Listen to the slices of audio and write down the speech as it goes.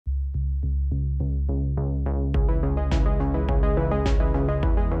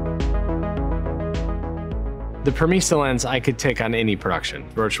The Premista lens I could take on any production,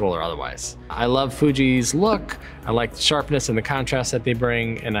 virtual or otherwise. I love Fuji's look. I like the sharpness and the contrast that they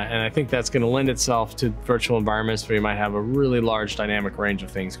bring, and I think that's going to lend itself to virtual environments where you might have a really large dynamic range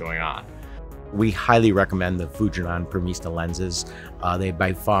of things going on. We highly recommend the FUJINON Premista lenses. They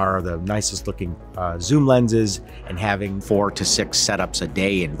by far are the nicest looking zoom lenses, and having 4 to 6 setups a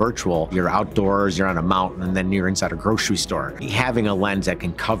day in virtual, you're outdoors, you're on a mountain, and then you're inside a grocery store. Having a lens that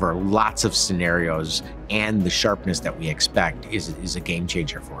can cover lots of scenarios and the sharpness that we expect is a game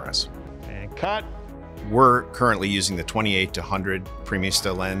changer for us. And cut. We're currently using the 28 to 100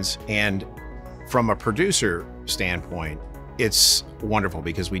 Premista lens, and from a producer standpoint, it's wonderful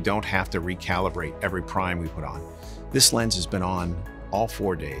because we don't have to recalibrate every prime we put on. This lens has been on all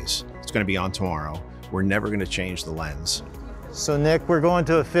 4 days. It's going to be on tomorrow. We're never going to change the lens. So Nick, we're going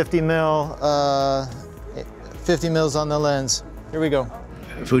to a 50 mils on the lens. Here we go.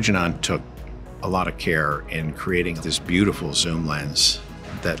 FUJINON took a lot of care in creating this beautiful zoom lens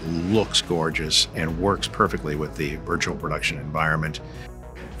that looks gorgeous and works perfectly with the virtual production environment.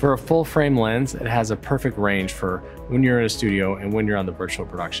 For a full frame lens, it has a perfect range for when you're in a studio and when you're on the virtual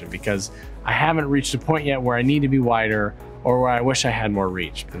production, because I haven't reached a point yet where I need to be wider or where I wish I had more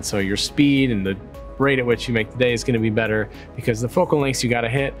reach. And so your speed and the rate at which you make the day is going to be better because the focal lengths you got to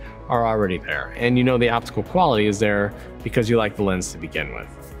hit are already there. And you know the optical quality is there because you like the lens to begin with.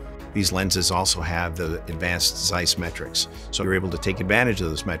 These lenses also have the advanced Zeiss metrics, so you're able to take advantage of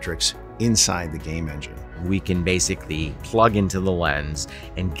those metrics inside the game engine. We can basically plug into the lens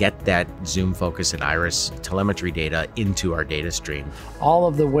and get that zoom focus and iris telemetry data into our data stream. All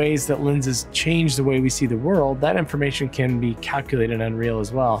of the ways that lenses change the way we see the world, that information can be calculated in Unreal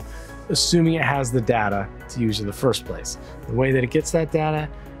as well, assuming it has the data to use in the first place. The way that it gets that data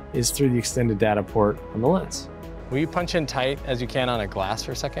is through the extended data port on the lens. Will you punch in tight as you can on a glass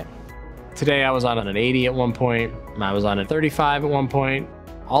for a second? Today I was on an 80 at one point, I was on a 35 at one point.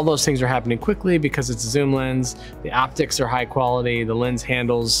 All those things are happening quickly because it's a zoom lens. The optics are high quality, the lens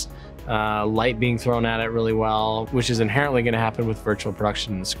handles light being thrown at it really well, which is inherently going to happen with virtual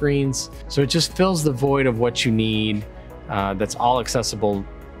production and screens. So it just fills the void of what you need that's all accessible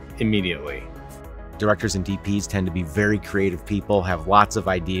immediately. Directors and DPs tend to be very creative people, have lots of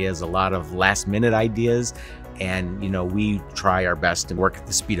ideas, a lot of last-minute ideas, and we try our best to work at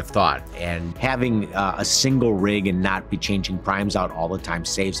the speed of thought. And having a single rig and not be changing primes out all the time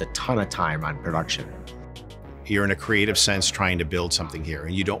saves a ton of time on production. You're in a creative sense trying to build something here,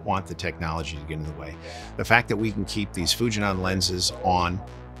 and you don't want the technology to get in the way. The fact that we can keep these FUJINON lenses on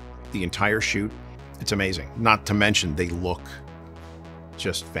the entire shoot, it's amazing. Not to mention they look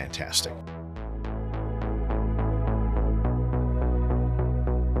just fantastic.